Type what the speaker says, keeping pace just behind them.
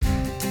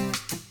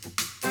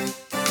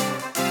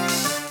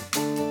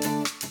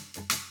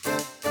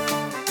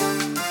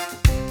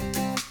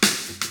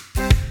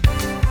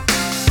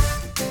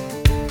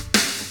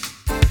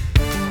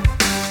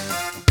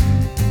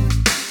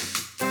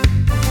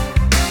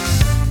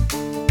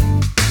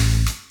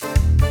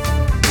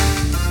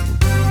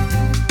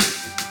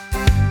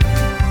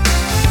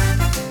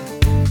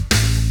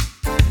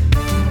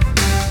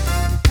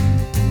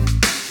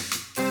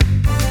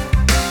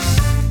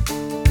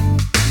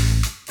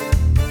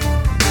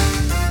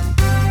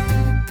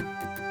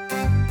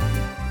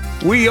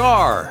We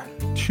are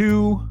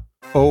two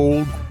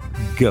old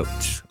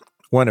goats,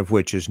 one of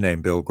which is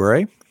named Bill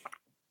Gray.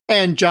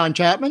 And John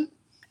Chapman.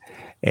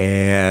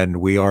 And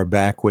we are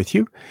back with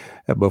you.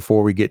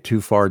 Before we get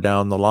too far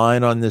down the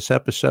line on this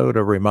episode,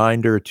 a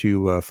reminder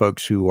to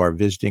folks who are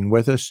visiting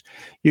with us,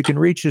 you can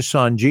reach us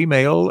on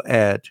Gmail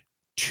at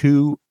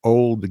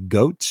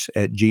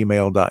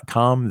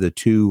twooldgoats@gmail.com. The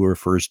two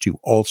refers to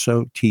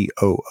also,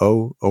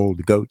 TOO,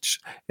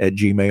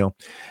 oldgoats@gmail.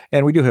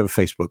 And we do have a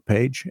Facebook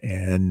page,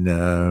 and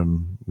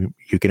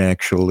you can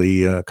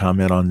actually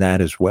comment on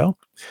that as well.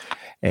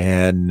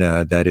 And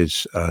that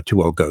is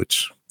Two Old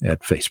Goats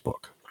at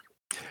Facebook.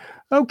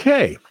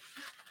 Okay.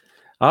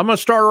 I'm going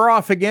to start her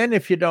off again,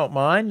 if you don't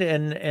mind.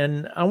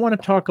 And I want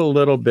to talk a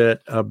little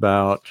bit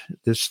about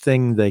this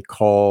thing they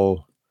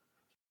call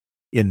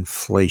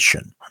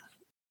inflation.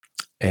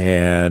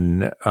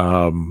 And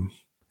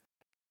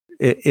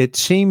it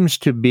seems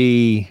to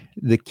be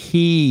the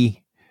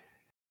key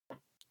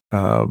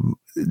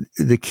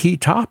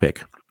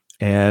topic.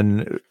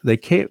 And they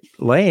keep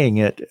laying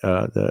it,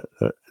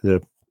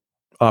 the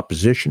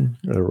opposition,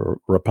 or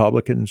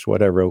Republicans,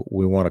 whatever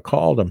we want to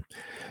call them,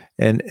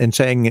 and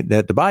saying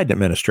that the Biden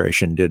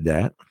administration did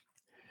that.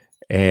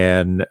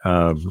 And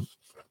I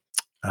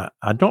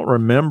don't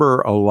remember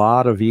a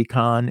lot of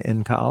econ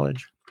in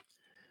college,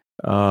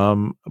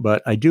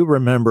 but I do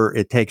remember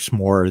it takes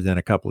more than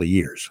a couple of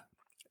years.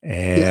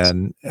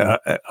 And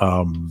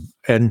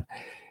and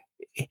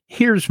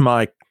here's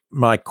my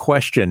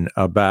question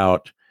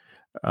about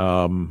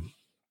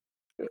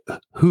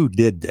who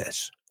did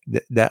this.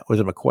 That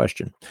was my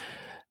question.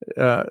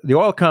 The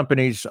oil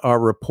companies are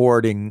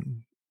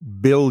reporting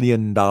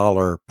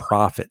billion-dollar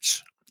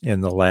profits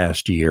in the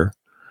last year,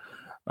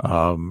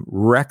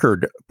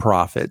 record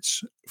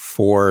profits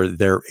for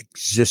their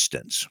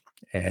existence.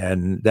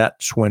 And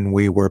that's when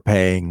we were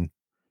paying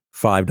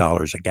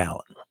 $5 a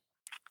gallon.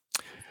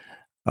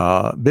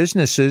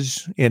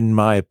 Businesses, in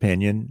my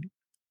opinion,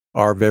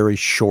 are very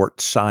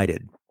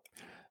short-sighted.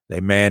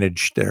 They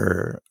manage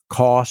their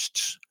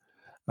costs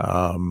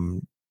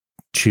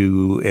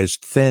to as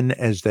thin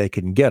as they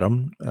can get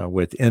them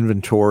with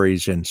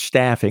inventories and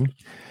staffing.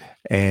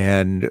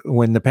 And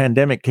when the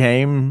pandemic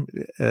came,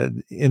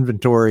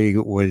 inventory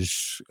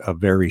was a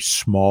very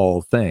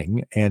small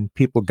thing, and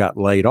people got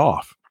laid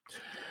off.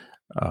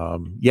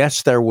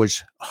 Yes, there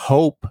was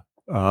hope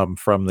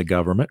from the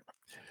government.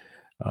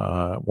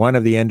 One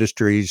of the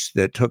industries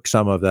that took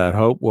some of that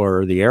hope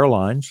were the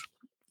airlines.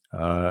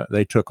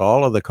 They took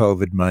all of the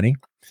COVID money.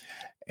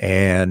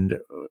 And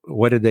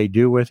what did they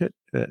do with it?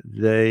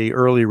 They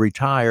early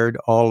retired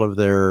all of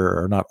their,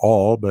 or not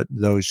all, but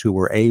those who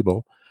were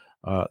able,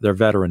 their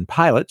veteran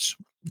pilots.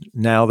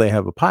 Now they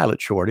have a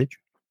pilot shortage,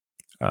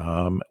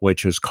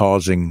 which is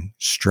causing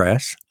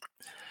stress.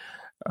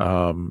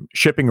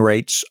 Shipping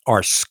rates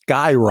are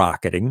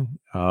skyrocketing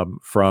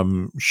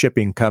from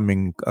shipping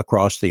coming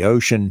across the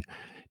ocean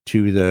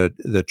to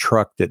the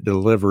truck that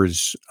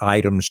delivers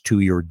items to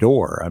your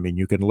door. I mean,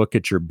 you can look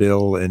at your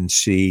bill and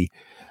see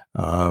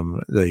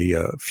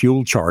the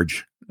fuel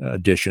charge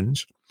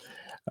additions.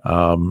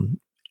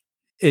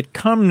 It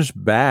comes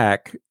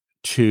back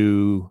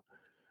to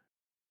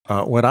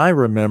what I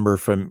remember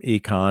from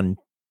econ,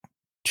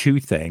 two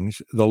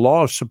things: the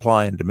law of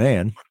supply and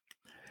demand,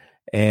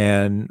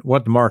 and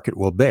what the market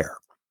will bear.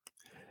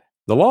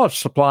 The law of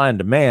supply and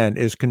demand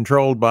is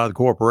controlled by the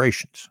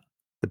corporations,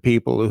 the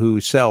people who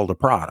sell the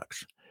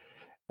products.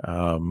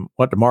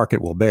 What the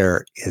market will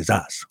bear is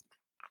us.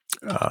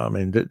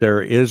 And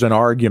there is an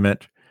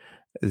argument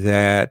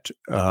that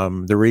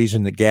the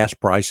reason that gas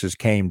prices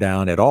came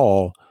down at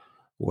all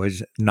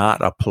was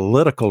not a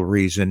political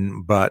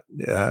reason, but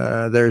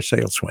their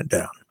sales went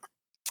down.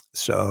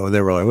 So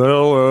they were like,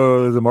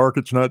 well, the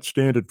market's not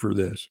standard for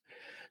this.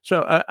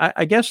 So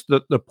I guess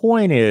the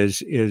point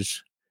is,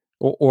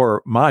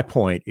 or my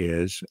point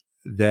is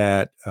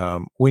that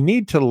we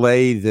need to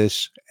lay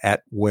this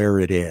at where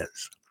it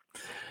is.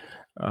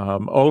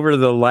 Over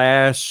the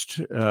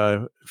last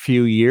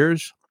few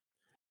years,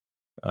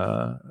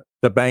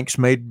 the banks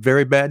made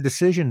very bad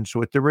decisions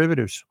with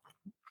derivatives.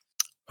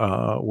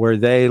 Were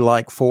they,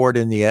 like Ford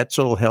and the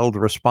Edsel, held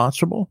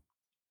responsible?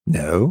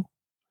 No.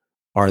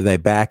 Are they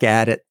back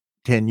at it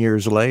 10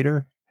 years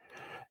later?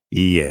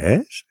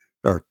 Yes.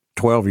 Or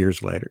 12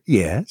 years later?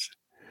 Yes.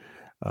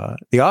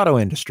 The auto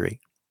industry,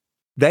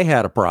 they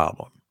had a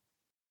problem.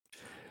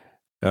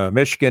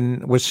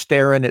 Michigan was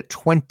staring at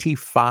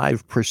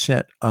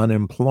 25%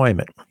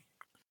 unemployment.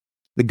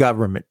 The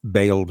government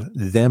bailed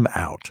them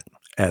out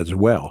as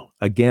well.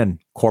 Again,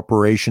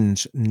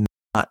 corporations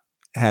not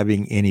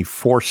having any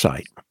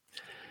foresight.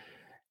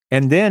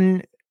 And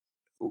then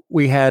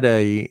we had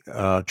a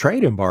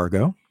trade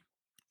embargo,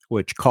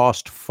 which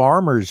cost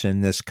farmers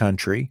in this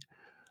country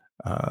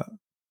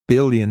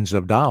billions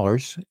of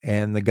dollars,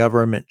 and the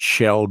government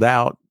shelled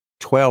out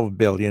 $12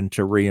 billion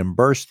to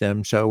reimburse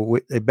them. So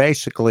they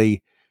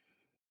basically,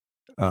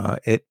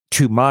 it,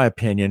 to my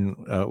opinion,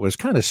 was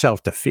kind of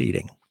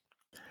self-defeating.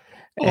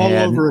 All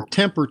over a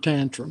temper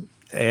tantrum.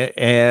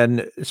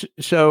 And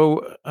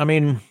so, I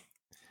mean,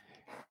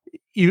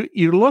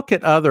 you look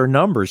at other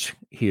numbers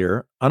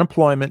here.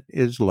 Unemployment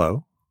is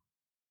low.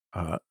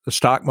 The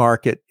stock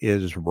market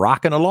is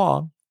rocking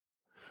along.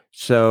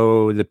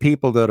 So the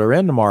people that are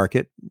in the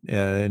market,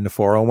 in the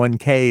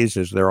 401ks,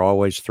 as they're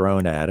always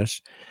thrown at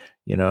us,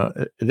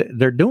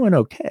 they're doing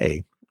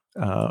okay.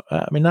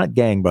 I mean, not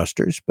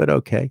gangbusters, but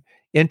okay.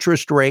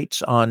 Interest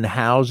rates on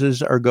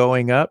houses are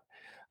going up.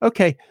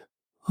 Okay.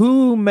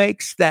 Who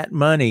makes that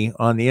money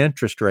on the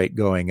interest rate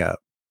going up?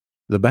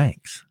 The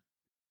banks.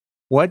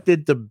 What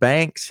did the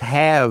banks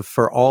have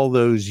for all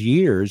those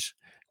years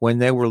when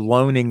they were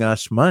loaning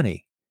us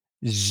money?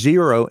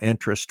 Zero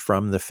interest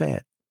from the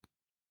Fed.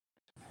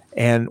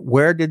 And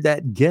where did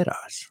that get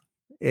us?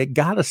 It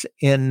got us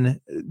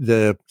in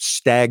the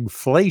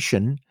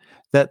stagflation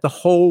that the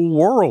whole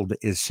world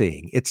is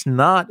seeing. It's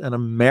not an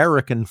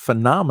American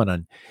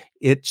phenomenon.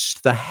 It's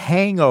the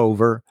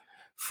hangover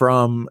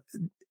from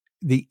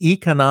the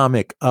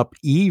economic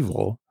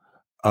upheaval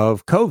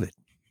of COVID.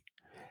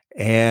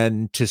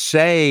 And to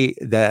say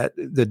that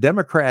the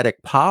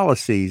Democratic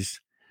policies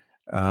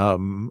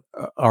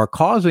are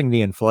causing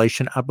the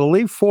inflation, I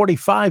believe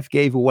 45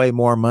 gave away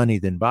more money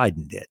than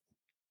Biden did.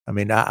 I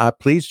mean, I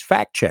please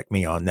fact check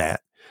me on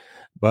that.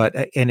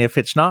 But and if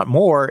it's not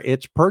more,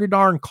 it's pretty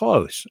darn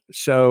close.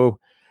 So,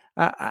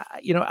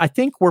 I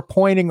think we're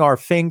pointing our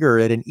finger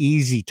at an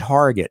easy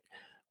target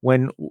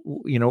when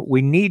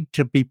we need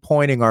to be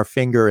pointing our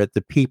finger at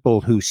the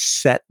people who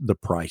set the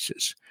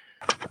prices.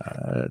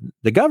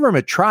 The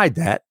government tried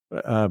that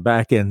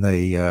back in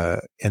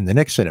the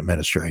Nixon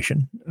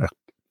administration.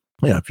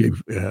 If you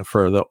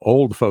for the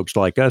old folks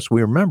like us,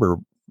 we remember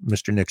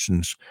Mr.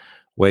 Nixon's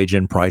wage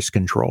and price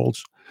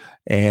controls,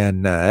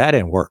 and that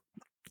didn't work.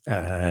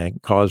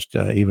 It caused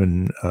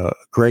even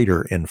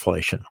greater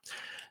inflation.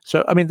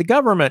 So, I mean, the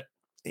government.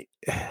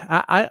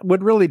 I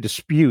would really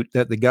dispute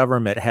that the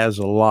government has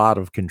a lot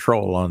of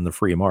control on the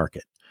free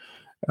market.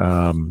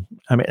 I mean,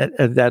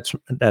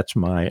 that's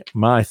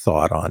my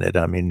thought on it.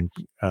 I mean,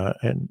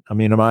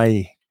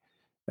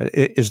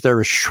 is there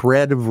a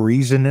shred of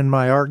reason in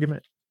my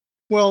argument?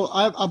 Well,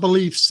 I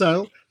believe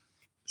so.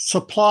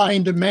 Supply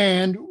and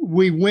demand,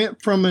 we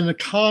went from an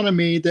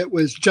economy that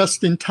was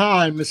just in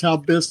time, is how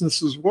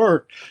businesses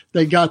work.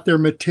 They got their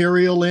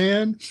material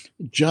in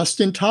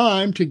just in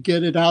time to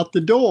get it out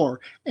the door.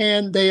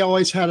 And they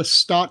always had a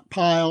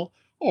stockpile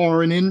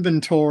or an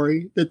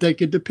inventory that they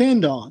could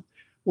depend on.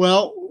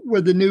 Well,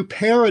 with the new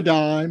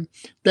paradigm,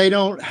 they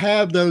don't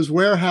have those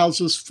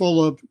warehouses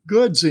full of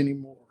goods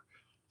anymore.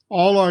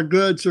 All our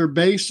goods are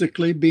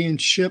basically being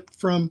shipped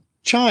from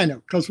China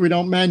because we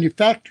don't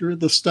manufacture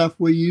the stuff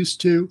we used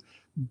to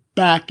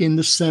back in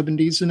the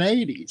 70s and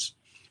 80s.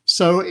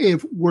 So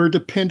if we're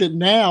dependent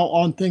now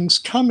on things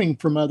coming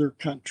from other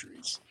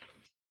countries,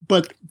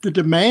 but the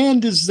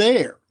demand is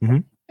there. Mm-hmm.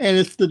 And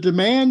if the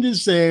demand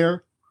is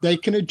there, they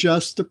can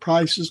adjust the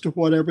prices to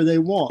whatever they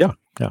want.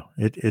 Yeah.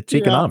 It's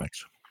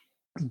economics.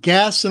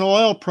 Gas and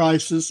oil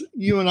prices,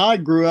 you and I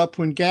grew up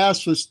when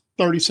gas was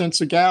 30 cents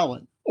a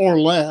gallon or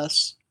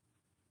less.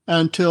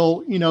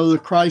 Until,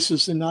 the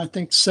crisis in, I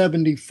think,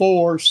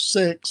 74,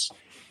 6,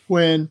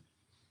 when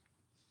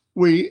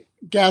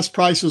gas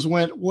prices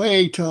went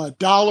way to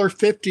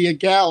 $1.50 a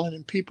gallon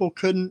and people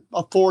couldn't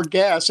afford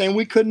gas and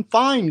we couldn't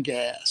find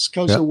gas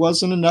because there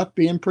wasn't enough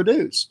being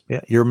produced.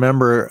 Yeah. You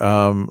remember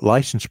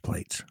license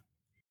plates.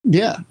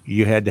 Yeah.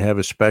 You had to have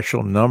a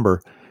special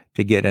number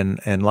to get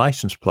in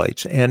license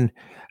plates. And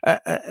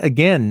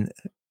again,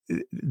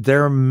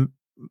 they're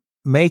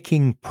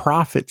making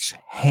profits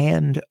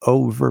hand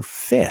over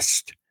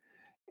fist.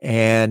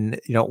 And,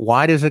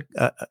 why does it,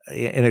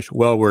 and it's,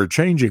 well, we're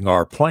changing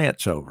our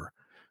plants over.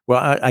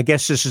 Well, I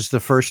guess this is the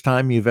first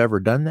time you've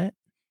ever done that.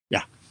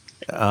 Yeah.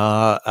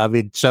 I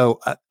mean, so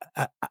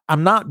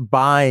I'm not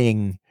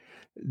buying,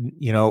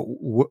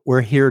 we're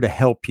here to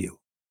help you.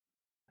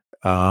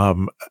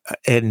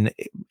 And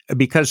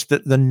because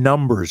the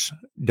numbers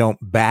don't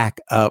back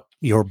up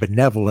your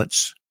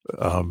benevolence,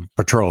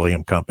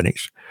 petroleum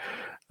companies.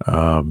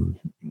 Then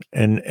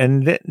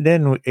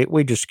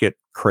we just get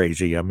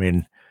crazy. I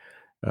mean,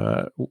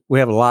 we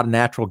have a lot of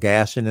natural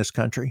gas in this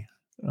country.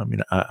 I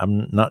mean,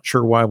 I'm not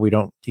sure why we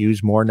don't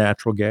use more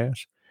natural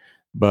gas,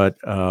 but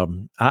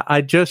I'm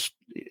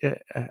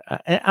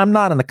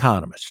not an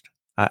economist.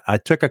 I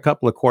took a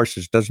couple of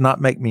courses, does not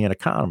make me an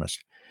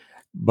economist,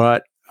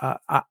 but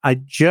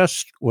I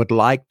just would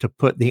like to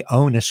put the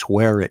onus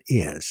where it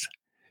is.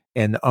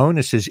 And the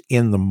onus is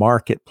in the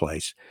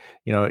marketplace.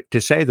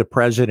 To say the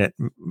president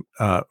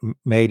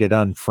made it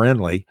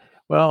unfriendly,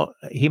 well,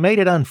 he made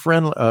it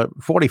unfriendly.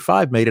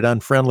 45 made it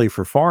unfriendly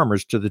for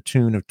farmers to the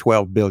tune of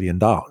 $12 billion.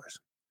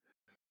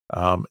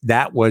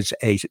 That was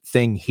a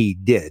thing he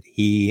did.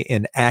 He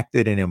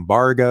enacted an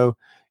embargo.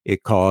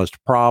 It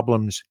caused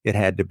problems. It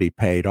had to be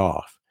paid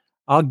off.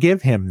 I'll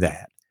give him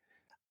that.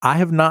 I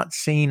have not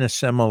seen a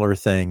similar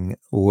thing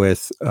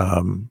with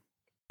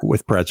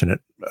with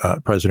President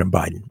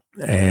Biden.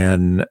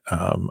 And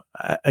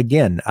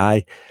again,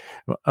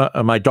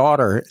 my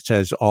daughter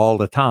says all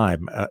the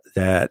time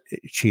that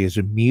she is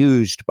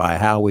amused by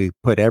how we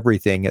put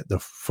everything at the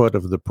foot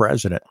of the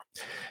president,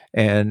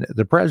 and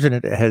the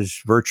president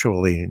has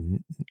virtually,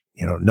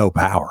 no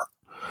power.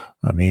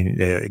 I mean,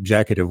 the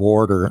executive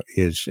order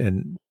is,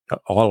 and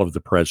all of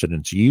the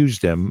presidents use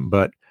them,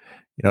 but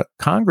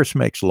Congress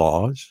makes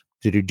laws.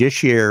 The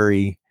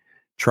judiciary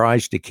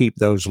tries to keep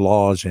those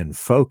laws in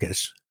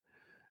focus.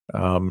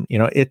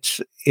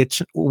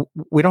 It's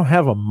we don't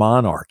have a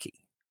monarchy,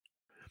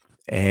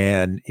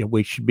 and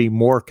we should be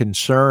more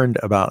concerned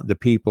about the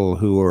people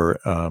who are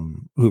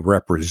who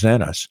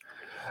represent us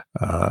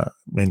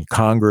in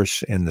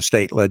Congress, in the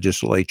state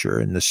legislature,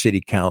 in the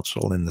city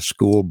council, in the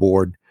school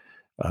board.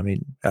 I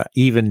mean,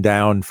 even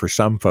down for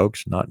some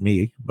folks, not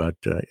me, but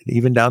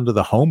even down to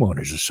the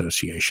homeowners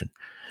association.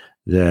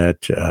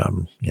 That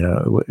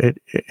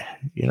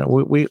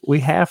we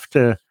have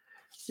to.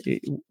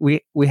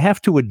 We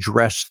have to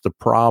address the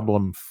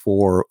problem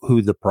for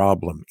who the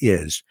problem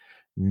is,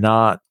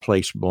 not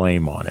place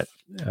blame on it.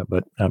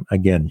 But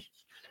again,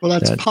 well,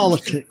 that's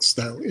politics,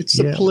 though. It's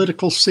the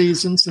political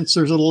season, since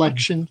there's an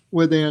election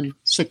within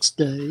 6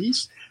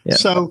 days. Yeah.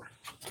 So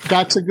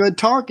that's a good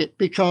target,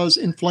 because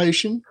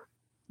inflation,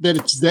 that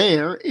it's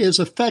there, is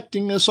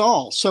affecting us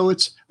all. So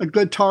it's a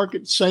good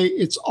target to say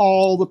it's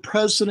all the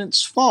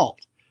president's fault.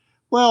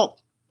 Well,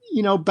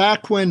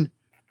 back when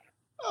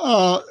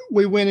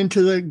we went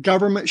into the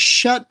government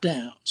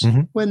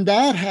shutdowns, when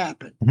that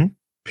happened,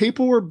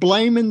 people were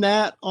blaming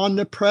that on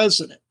the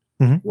president.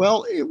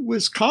 Well, it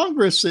was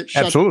Congress that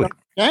shut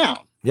down.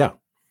 Yeah.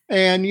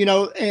 And,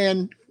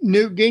 and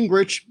Newt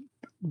Gingrich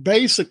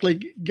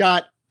basically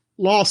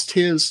lost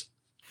his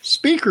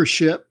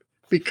speakership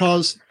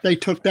because they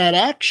took that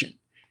action,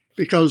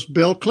 because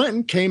Bill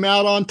Clinton came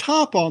out on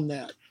top on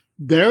that.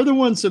 They're the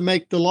ones that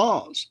make the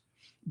laws.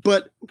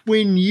 But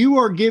when you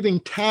are giving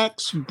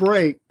tax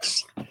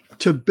breaks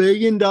to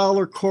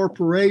billion-dollar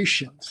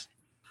corporations,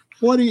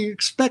 what do you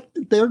expect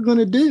that they're going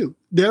to do?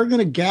 They're going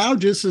to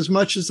gouge us as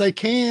much as they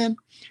can.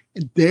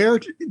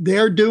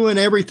 They're doing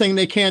everything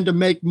they can to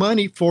make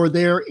money for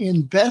their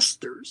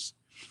investors.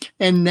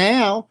 And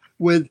now,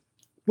 when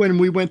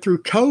we went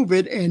through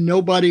COVID and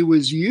nobody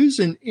was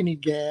using any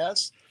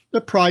gas, the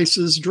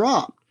prices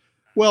dropped.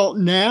 Well,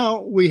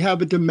 now we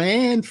have a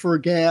demand for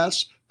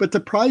gas, but the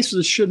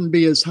prices shouldn't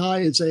be as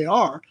high as they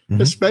are,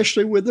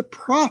 especially with the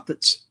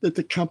profits that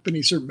the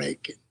companies are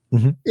making.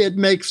 It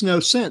makes no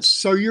sense.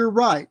 So you're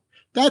right.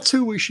 That's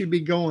who we should be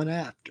going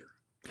after.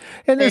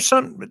 And there's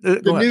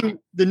the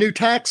new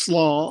tax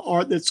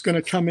law that's going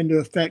to come into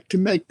effect to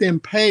make them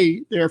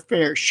pay their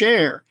fair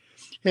share.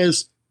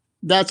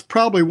 That's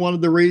probably one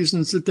of the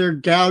reasons that they're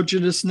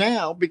gouging us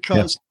now,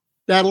 because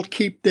that'll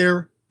keep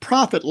their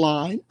profit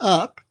line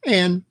up,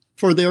 and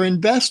for their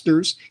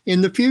investors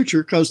in the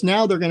future, because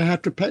now they're going to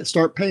have to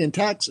start paying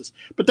taxes.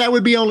 But that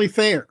would be only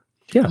fair.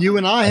 Yeah. You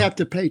and I have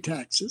to pay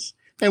taxes,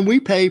 and we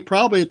pay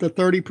probably at the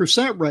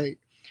 30% rate.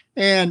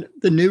 And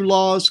the new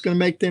law is going to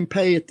make them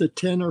pay at the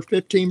 10 or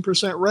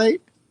 15%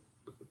 rate.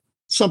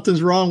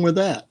 Something's wrong with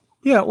that.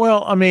 Yeah,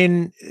 well, I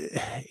mean,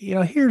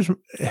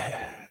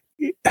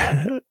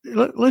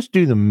 let's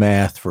do the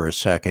math for a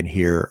second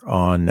here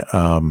on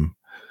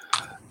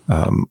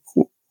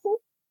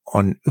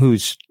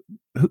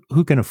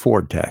who can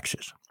afford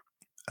taxes.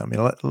 I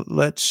mean,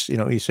 let's,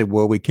 you say,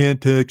 well, we can't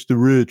tax the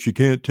rich. You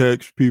can't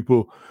tax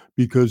people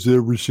because they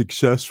were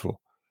successful.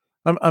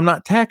 I'm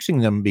not taxing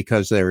them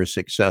because they were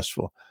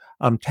successful.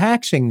 I'm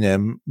taxing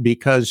them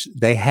because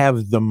they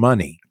have the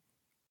money.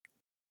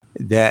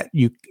 That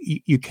you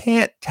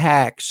can't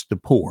tax the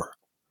poor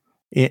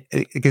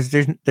because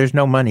there's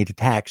no money to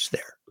tax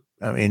there.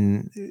 I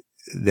mean,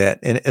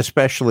 and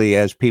especially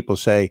as people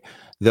say,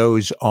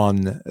 those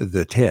on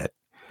the tit,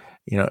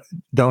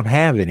 don't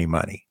have any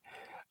money.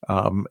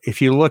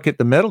 If you look at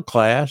the middle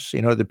class,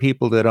 the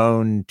people that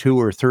own 2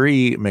 or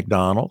 3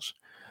 McDonald's,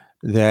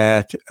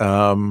 that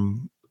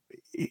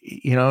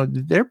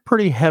they're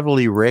pretty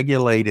heavily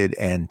regulated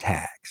and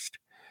taxed.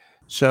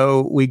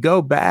 So we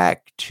go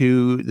back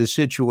to the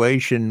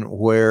situation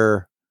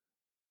where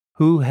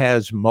who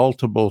has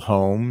multiple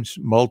homes,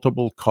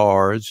 multiple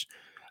cars,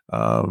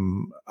 a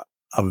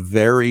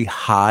very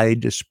high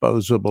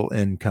disposable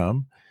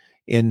income,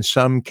 in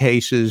some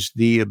cases,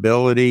 the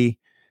ability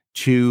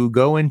to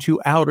go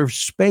into outer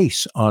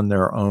space on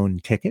their own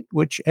ticket,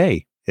 which,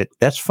 hey,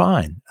 that's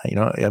fine.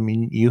 I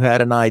mean, you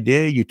had an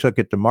idea, you took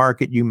it to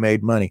market, you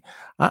made money.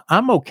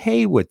 I'm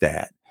okay with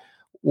that.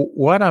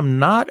 What I'm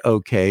not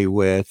okay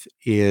with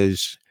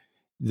is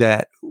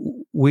that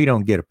we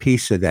don't get a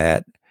piece of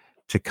that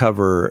to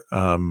cover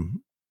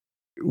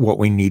what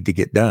we need to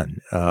get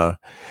done.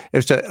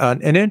 There's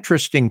an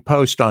interesting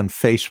post on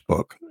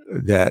Facebook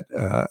that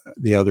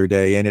the other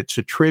day, and it's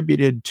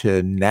attributed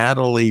to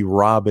Natalie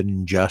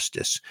Robin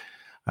Justice.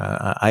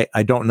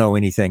 I don't know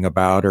anything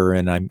about her,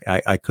 and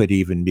I could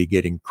even be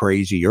getting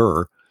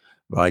crazier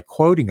by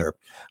quoting her.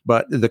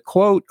 But the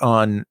quote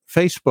on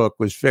Facebook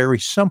was very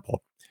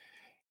simple.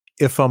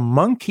 If a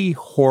monkey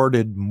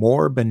hoarded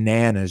more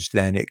bananas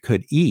than it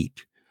could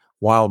eat,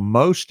 while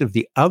most of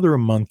the other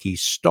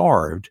monkeys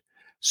starved,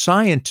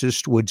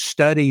 scientists would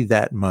study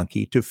that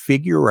monkey to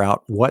figure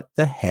out what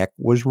the heck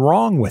was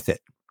wrong with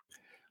it.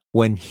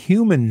 When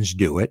humans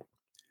do it,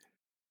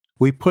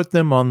 we put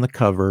them on the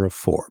cover of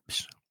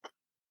Forbes.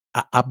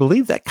 I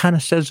believe that kind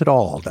of says it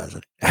all,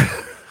 doesn't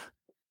it?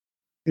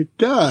 It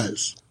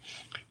does.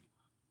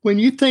 When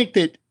you think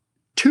that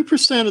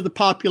 2% of the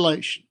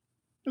population,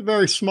 a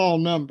very small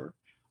number,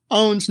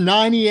 owns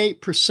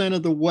 98%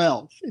 of the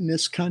wealth in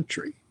this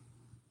country,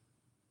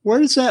 where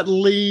does that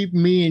leave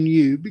me and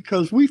you?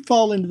 Because we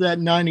fall into that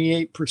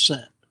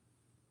 98%.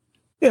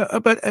 Yeah,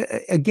 but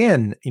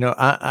again,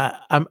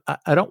 I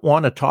don't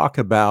want to talk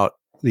about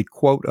the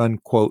quote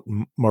unquote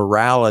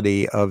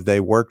morality of they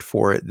worked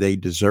for it, they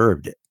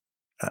deserved it.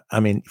 I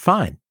mean,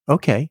 fine,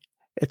 okay,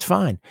 it's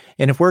fine.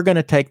 And if we're going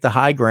to take the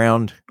high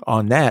ground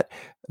on that,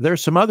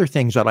 there's some other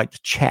things I'd like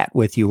to chat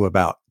with you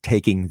about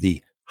taking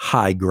the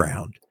high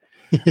ground.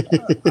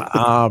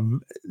 The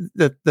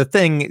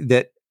thing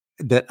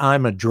that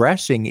I'm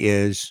addressing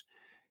is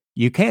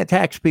you can't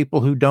tax people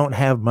who don't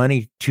have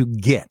money to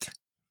get.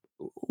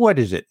 What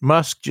is it?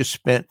 Musk just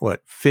spent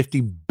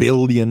 $50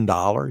 billion.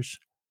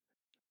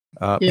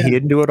 He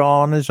didn't do it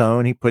all on his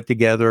own. He put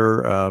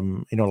together,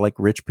 like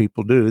rich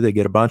people do. They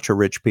get a bunch of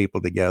rich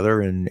people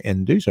together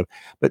and do so.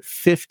 But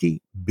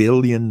 $50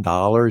 billion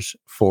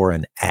for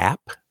an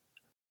app.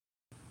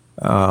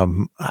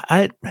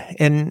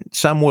 And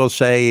some will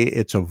say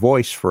it's a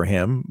voice for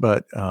him,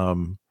 but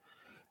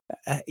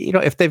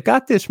if they've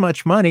got this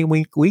much money,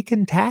 we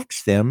can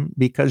tax them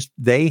because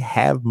they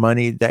have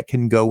money that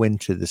can go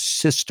into the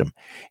system.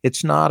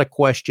 It's not a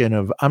question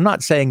of, I'm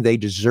not saying they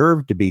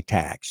deserve to be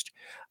taxed.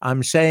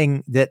 I'm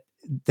saying that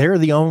they're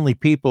the only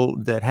people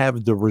that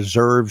have the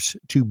reserves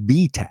to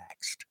be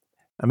taxed.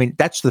 I mean,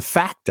 that's the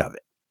fact of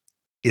it,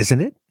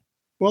 isn't it?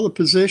 Well, the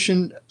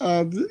position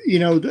of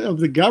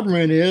the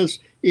government is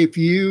if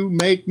you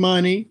make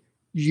money,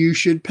 you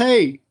should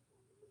pay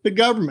the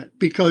government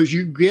because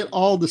you get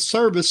all the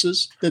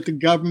services that the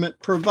government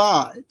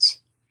provides.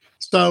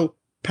 So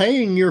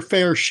paying your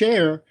fair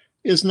share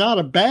is not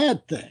a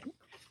bad thing.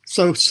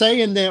 So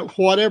saying that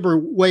whatever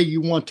way you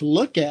want to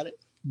look at it,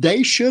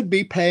 they should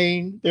be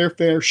paying their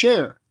fair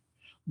share.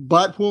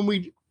 But when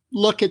we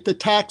look at the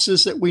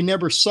taxes that we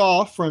never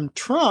saw from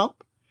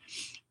Trump,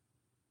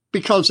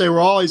 because they were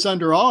always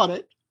under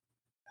audit,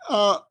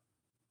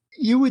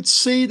 you would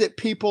see that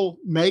people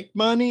make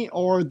money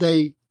or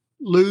they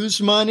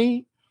lose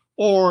money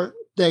or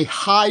they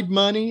hide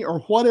money or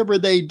whatever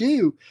they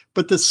do,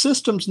 but the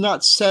system's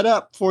not set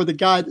up for the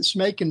guy that's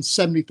making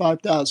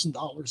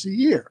 $75,000 a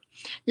year.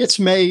 It's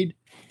made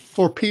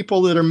for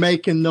people that are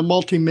making the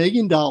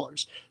multi-million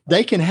dollars.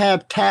 They can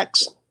have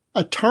tax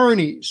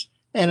attorneys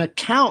and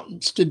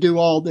accountants to do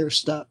all their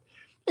stuff.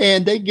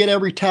 And they get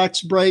every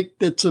tax break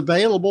that's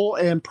available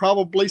and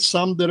probably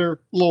some that are a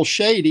little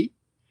shady.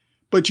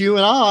 But you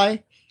and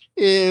I,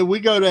 we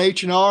go to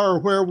H&R or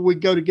wherever we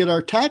go to get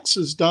our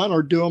taxes done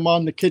or do them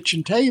on the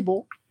kitchen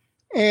table,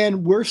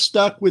 and we're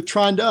stuck with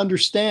trying to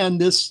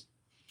understand this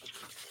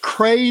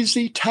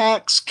crazy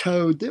tax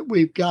code that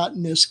we've got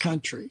in this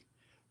country.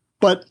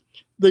 But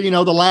the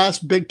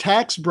last big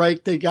tax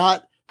break they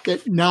got,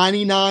 that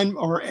 99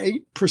 or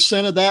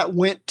 8% of that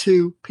went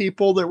to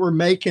people that were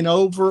making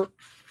over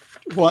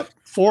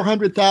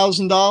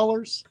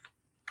 $400,000.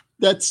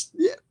 That's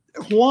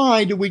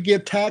why do we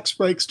give tax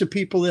breaks to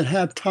people that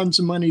have tons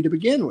of money to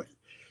begin with?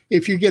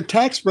 If you give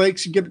tax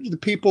breaks, you give it to the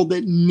people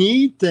that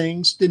need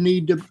things, that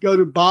need to go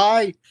to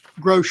buy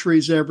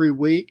groceries every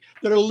week,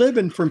 that are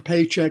living from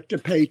paycheck to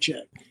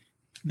paycheck.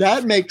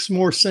 That makes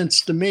more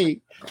sense to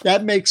me.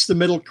 That makes the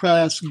middle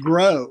class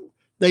grow.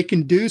 They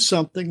can do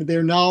something.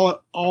 They're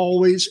not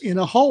always in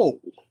a hole.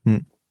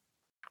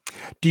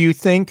 Do you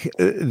think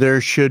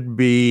there should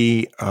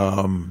be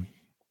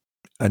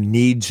a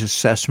needs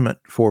assessment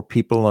for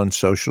people on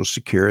Social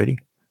Security?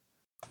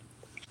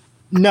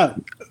 No.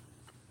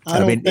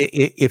 I mean,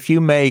 if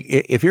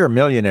you're a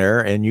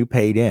millionaire and you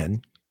paid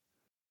in,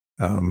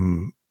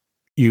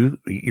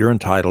 you're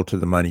entitled to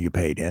the money you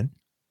paid in.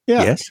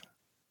 Yeah. Yes.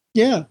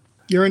 Yeah,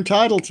 you're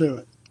entitled to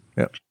it.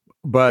 Yeah.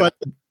 But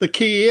the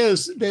key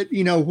is that,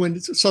 when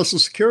Social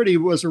Security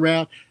was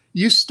around,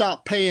 you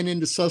stopped paying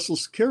into Social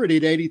Security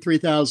at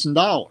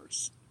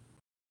 $83,000.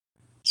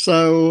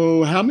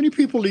 So how many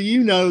people do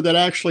you know that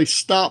actually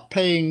stopped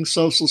paying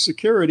Social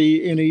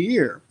Security in a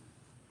year?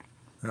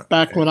 Okay.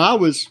 Back when I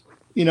was,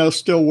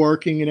 still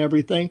working and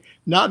everything,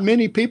 not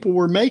many people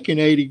were making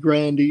 80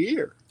 grand a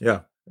year. Yeah.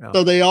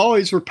 So they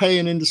always were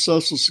paying into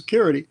Social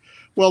Security.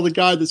 Well, the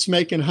guy that's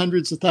making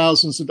hundreds of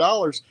thousands of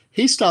dollars,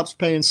 he stops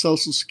paying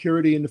Social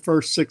Security in the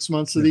first 6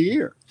 months of the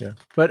year. Yeah.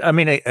 But I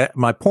mean,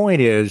 my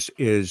point is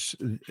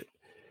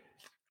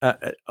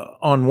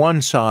on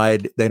one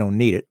side, they don't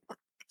need it.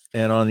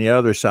 And on the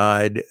other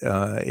side,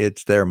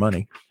 it's their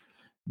money.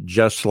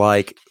 Just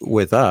like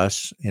with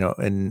us,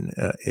 and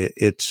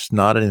it's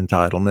not an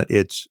entitlement.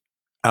 It's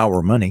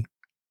our money.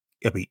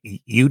 I mean,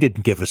 you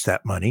didn't give us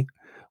that money.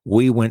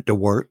 We went to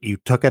work. You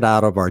took it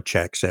out of our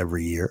checks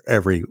every year,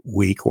 every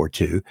week or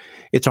two.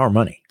 It's our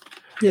money.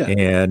 Yeah.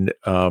 And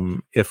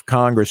if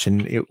Congress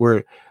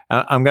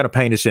I'm going to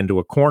paint us into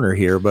a corner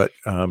here, but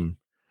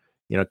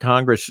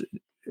Congress,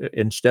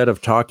 instead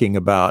of talking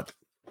about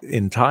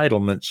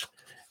entitlements,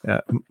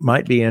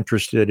 might be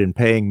interested in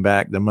paying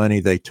back the money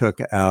they took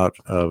out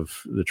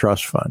of the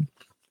trust fund,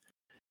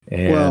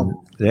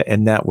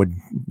 and that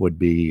would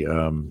be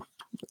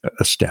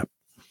a step.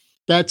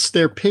 That's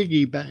their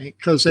piggy bank,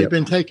 because they've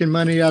been taking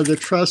money out of the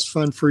trust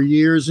fund for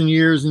years and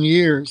years and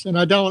years, and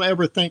I don't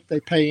ever think they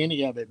pay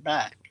any of it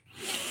back.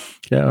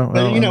 Yeah,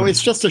 well, but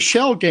it's just a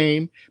shell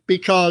game,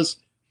 because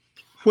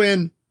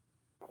when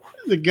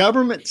the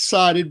government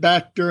decided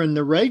back during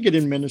the Reagan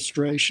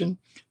administration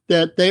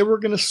that they were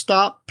going to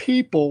stop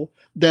people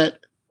that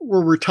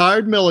were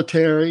retired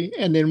military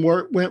and then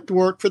went to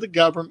work for the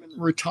government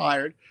and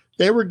retired,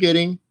 they were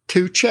getting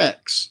two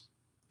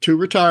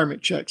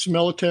retirement checks,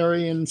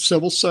 military and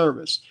civil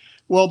service.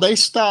 Well, they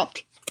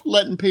stopped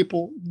letting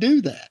people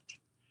do that.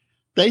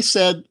 They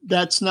said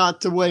that's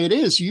not the way it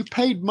is. You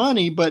paid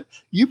money, but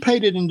you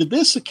paid it into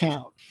this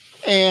account.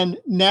 And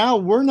now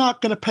we're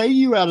not going to pay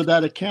you out of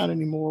that account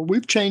anymore.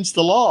 We've changed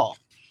the law.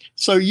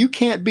 So you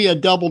can't be a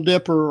double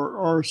dipper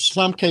or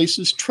some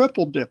cases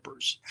triple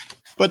dippers.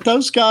 But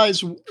those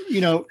guys,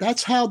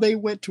 that's how they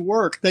went to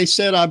work. They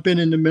said, I've been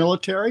in the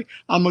military.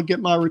 I'm going to get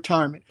my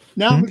retirement.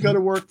 Now I'm going to go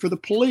to work for the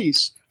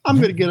police. I'm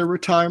going to get a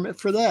retirement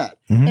for that.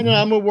 And then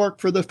I'm going to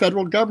work for the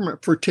federal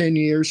government for 10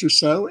 years or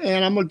so,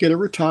 and I'm going to get a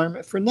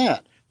retirement from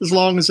that, as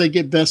long as they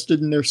get vested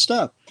in their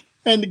stuff.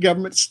 And the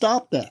government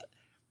stopped that.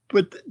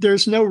 But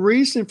there's no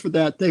reason for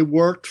that. They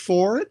worked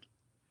for it.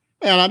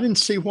 And I didn't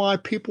see why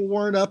people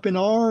weren't up in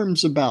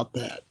arms about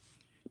that.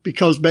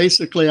 Because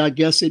basically, I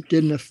guess it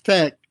didn't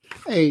affect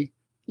a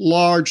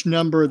large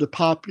number of the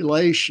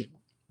population.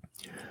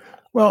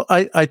 Well,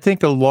 I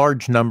think a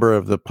large number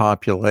of the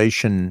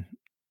population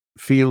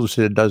feels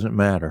it doesn't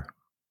matter.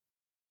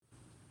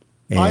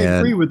 And I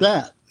agree with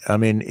that. I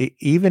mean,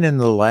 even in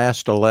the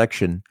last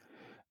election,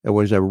 there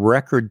was a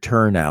record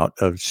turnout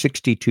of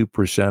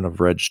 62% of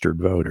registered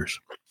voters.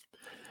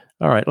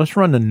 All right, let's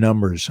run the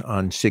numbers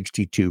on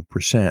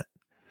 62%.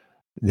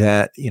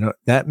 That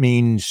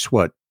means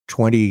what,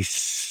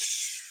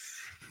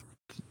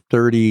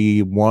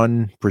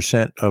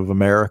 31% of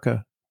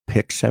America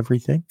picks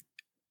everything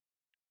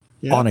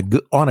on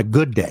a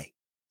good day.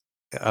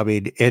 I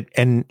mean,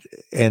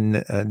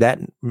 that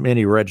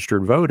many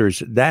registered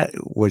voters, that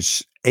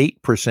was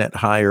 8%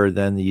 higher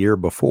than the year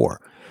before.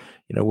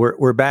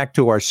 We're back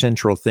to our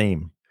central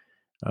theme: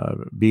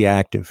 be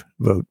active,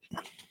 vote.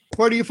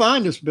 Where do you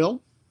find us,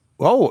 Bill?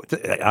 Oh,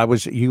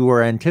 you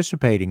were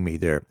anticipating me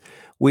there.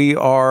 We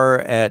are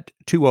at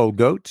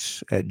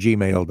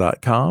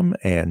 2oldgoats@gmail.com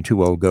and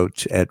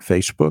 2oldgoats at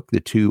Facebook, the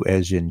 2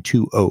 as in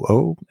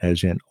 200,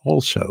 as in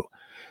also.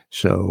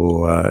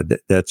 So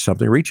that's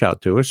something. Reach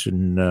out to us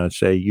and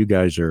say, you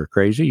guys are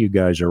crazy, you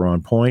guys are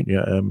on point,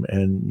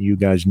 and you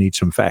guys need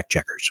some fact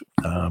checkers.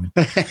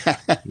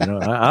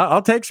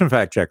 I'll take some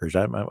fact checkers.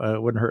 I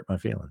wouldn't hurt my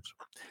feelings.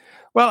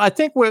 Well, I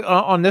think we're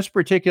on this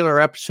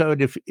particular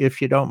episode,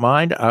 if you don't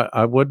mind,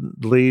 I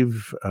would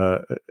leave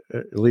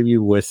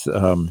you with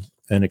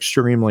an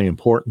extremely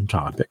important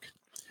topic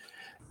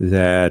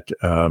that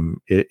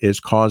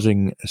is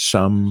causing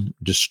some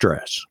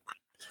distress.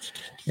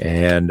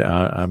 And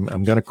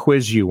I'm going to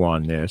quiz you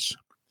on this.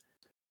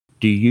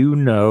 Do you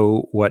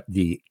know what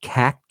the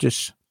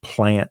cactus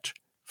plant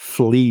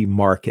flea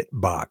market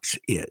box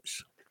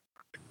is?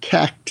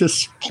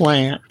 Cactus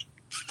plant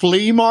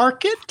flea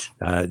market?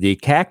 The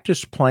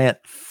cactus plant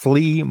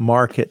flea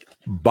market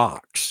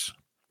box.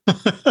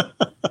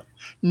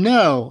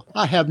 No,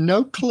 I have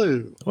no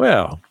clue.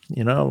 Well,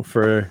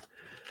 for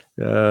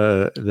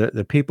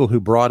the people who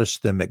brought us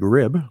the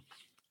McRib,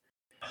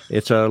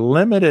 it's a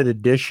limited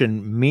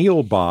edition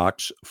meal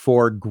box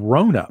for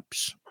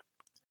grown-ups.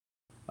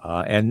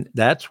 And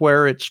that's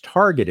where it's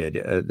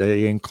targeted.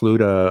 They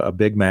include a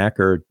Big Mac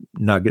or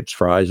nuggets,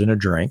 fries, and a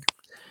drink.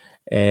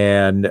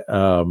 And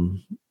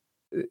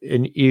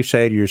you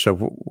say to yourself,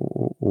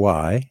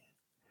 why?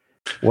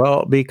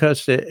 Well,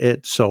 because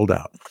it's sold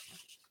out.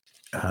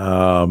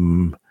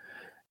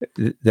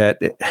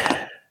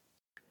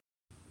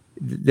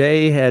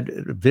 They had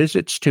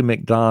visits to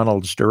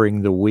McDonald's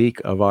during the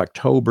week of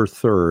October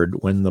 3rd,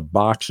 when the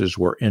boxes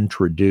were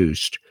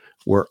introduced,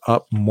 were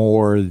up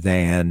more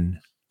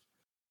than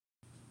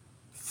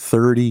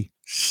 37%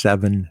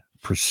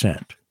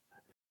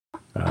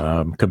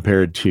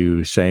 compared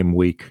to same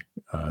week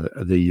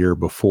the year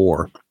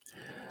before.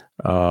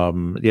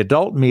 The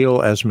adult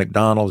meal, as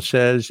McDonald's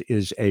says,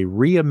 is a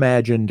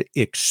reimagined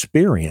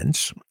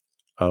experience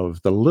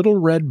of the little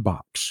red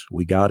box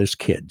we got as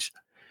kids.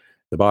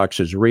 The box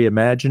is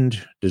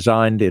reimagined,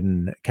 designed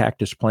in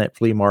Cactus Plant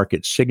Flea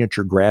Market's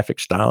signature graphic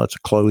style. It's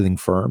a clothing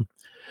firm.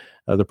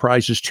 The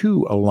prices,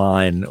 too,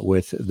 align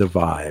with the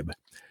vibe.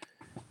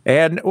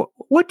 And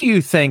what do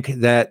you think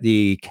that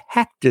the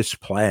Cactus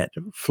Plant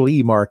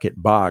Flea Market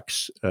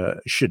box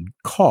should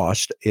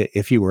cost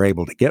if you were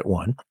able to get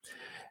one?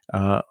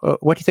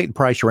 What do you think the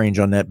price range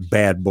on that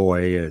bad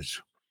boy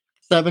is?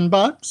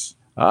 $7?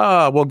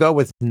 We'll go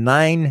with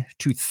 9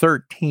 to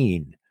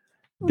 13,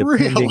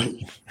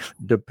 Really?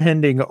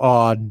 depending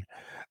on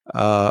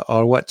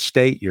what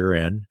state you're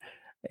in,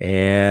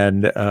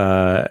 and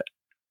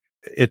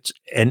it's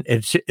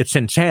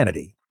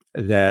insanity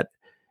that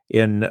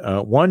in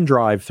one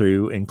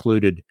drive-through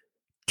included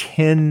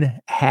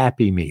 10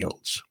 Happy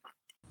Meals,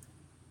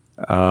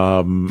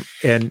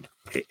 and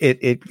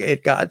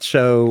it got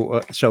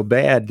so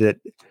bad that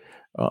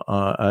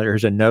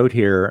there's a note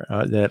here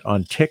that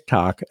on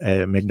TikTok,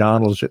 a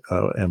McDonald's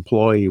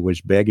employee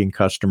was begging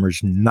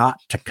customers not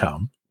to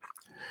come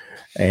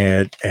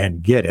and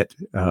get it.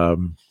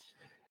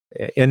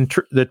 In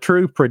the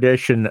true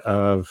tradition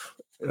of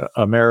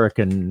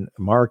American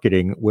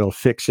marketing, we'll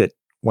fix it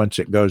once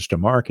it goes to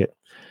market.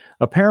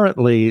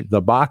 Apparently,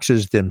 the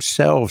boxes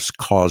themselves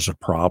cause a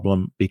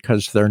problem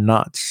because they're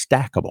not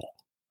stackable.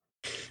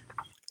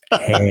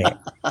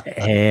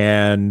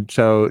 And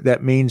so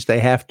that means they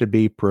have to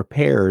be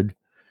prepared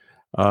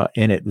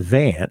in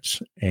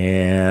advance.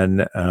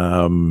 And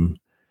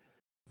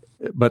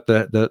but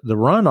the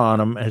run on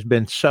them has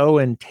been so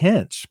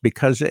intense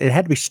because it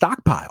had to be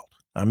stockpiled.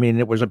 I mean,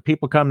 it was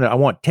people coming, I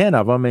want 10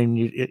 of them. And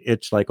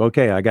it's like,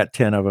 okay, I got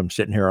 10 of them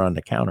sitting here on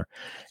the counter.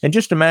 And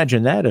just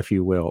imagine that, if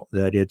you will,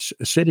 that it's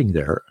sitting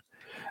there,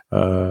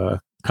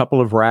 a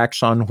couple of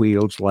racks on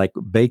wheels like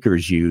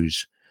bakers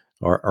use,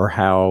 or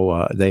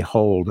how they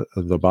hold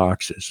the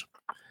boxes.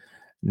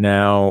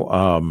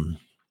 Now,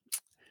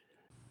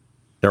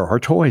 there are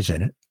toys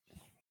in it.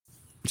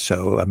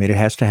 So, I mean, it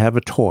has to have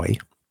a toy.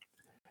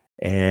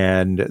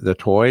 And the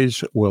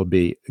toys will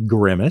be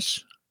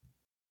Grimace,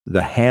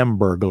 the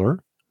Hamburglar,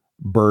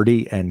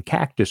 Birdie, and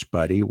Cactus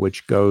Buddy,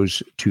 which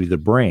goes to the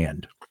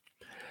brand.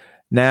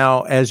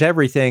 Now, as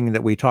everything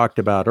that we talked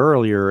about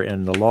earlier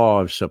in the law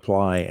of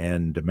supply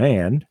and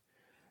demand,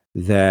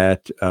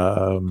 that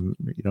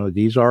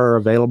these are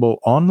available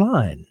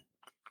online,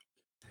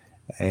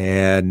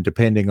 and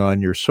depending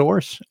on your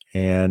source,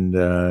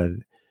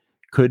 and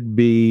could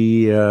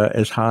be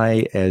as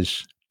high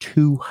as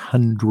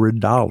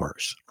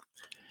 $200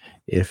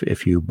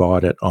 if you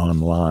bought it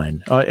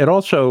online. It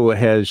also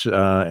has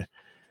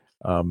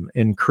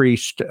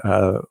increased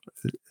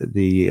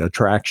the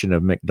attraction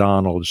of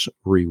McDonald's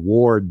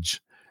rewards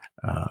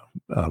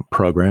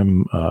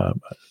program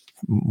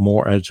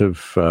more as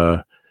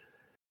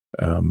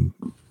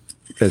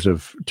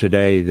of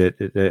today,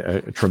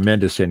 that a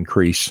tremendous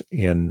increase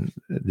in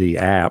the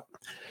app.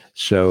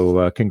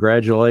 So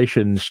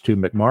congratulations to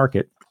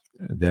McMarket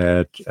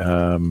that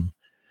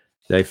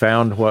they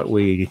found what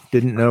we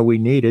didn't know we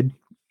needed,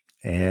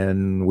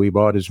 and we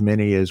bought as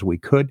many as we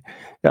could.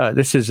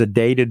 This is a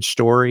dated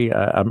story.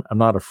 I'm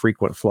not a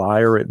frequent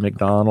flyer at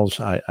McDonald's.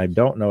 I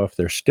don't know if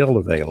they're still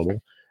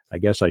available. I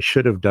guess I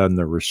should have done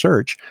the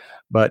research.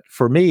 But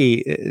for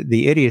me,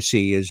 the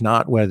idiocy is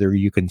not whether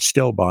you can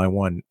still buy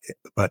one,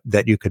 but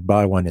that you could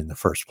buy one in the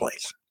first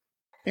place.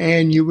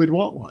 And you would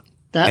want one.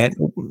 That's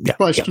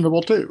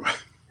questionable too.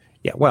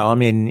 Yeah. Well, I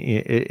mean,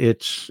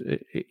 it's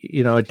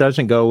it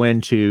doesn't go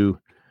into,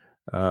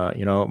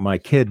 my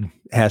kid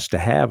has to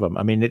have them.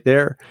 I mean,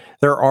 there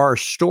are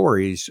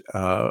stories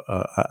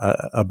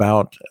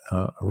about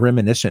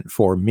reminiscent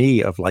for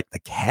me of like the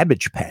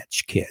Cabbage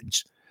Patch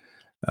Kids.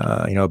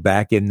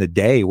 Back in the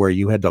day where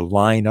you had to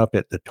line up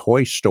at the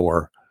toy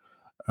store,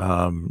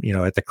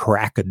 at the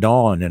crack of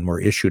dawn, and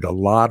were issued a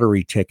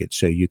lottery ticket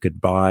so you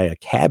could buy a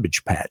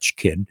Cabbage Patch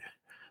Kid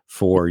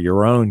for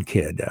your own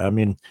kid. I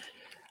mean,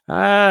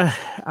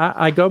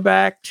 I go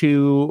back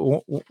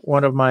to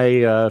one of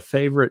my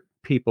favorite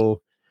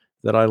people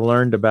that I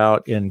learned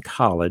about in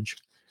college,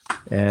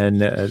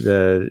 and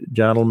the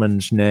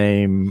gentleman's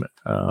name,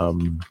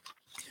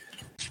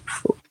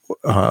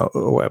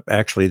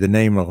 actually, the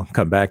name will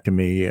come back to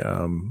me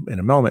in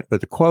a moment, but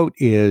the quote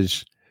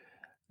is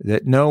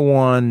that no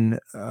one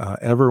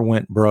ever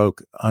went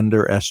broke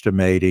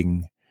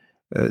underestimating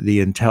the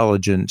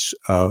intelligence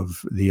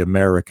of the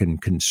American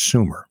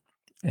consumer.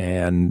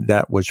 And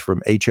that was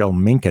from H.L.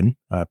 Mencken.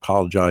 I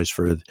apologize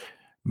for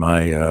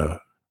my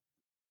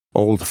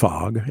old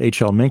fog.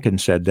 H.L. Mencken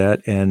said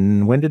that.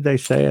 And when did they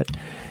say it?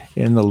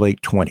 In the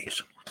late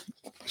 20s.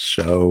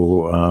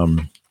 So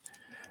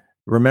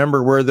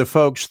remember, we're the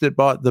folks that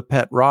bought the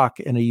pet rock,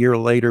 and a year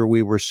later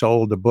we were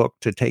sold a book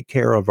to take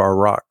care of our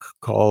rock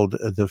called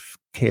The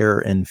Care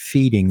and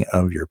Feeding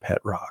of Your Pet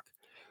Rock.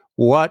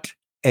 What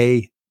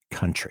a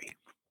country.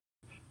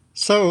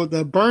 So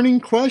the burning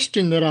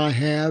question that I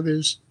have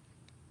is,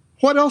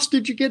 what else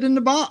did you get in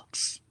the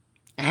box?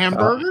 A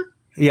hamburger?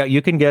 Yeah,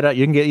 you can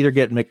either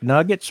get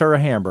McNuggets or a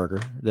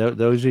hamburger.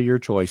 Those are your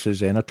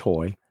choices, and a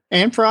toy.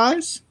 And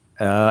fries?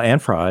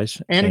 And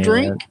fries. And a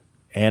drink?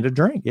 And a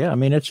drink. Yeah, I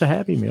mean, it's a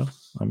Happy Meal.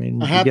 I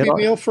mean, a Happy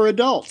Meal for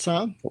adults,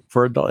 huh?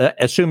 For adults,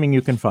 assuming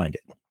you can find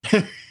it.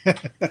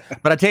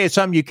 But I tell you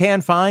something you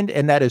can find,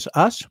 and that is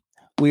us.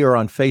 We are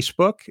on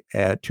Facebook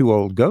at Two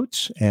Old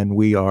Goats, and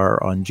we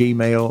are on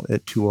Gmail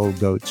at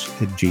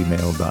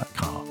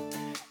twooldgoats@gmail.com.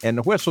 And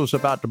the whistle's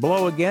about to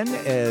blow again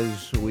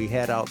as we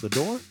head out the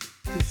door.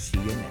 to see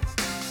you next time.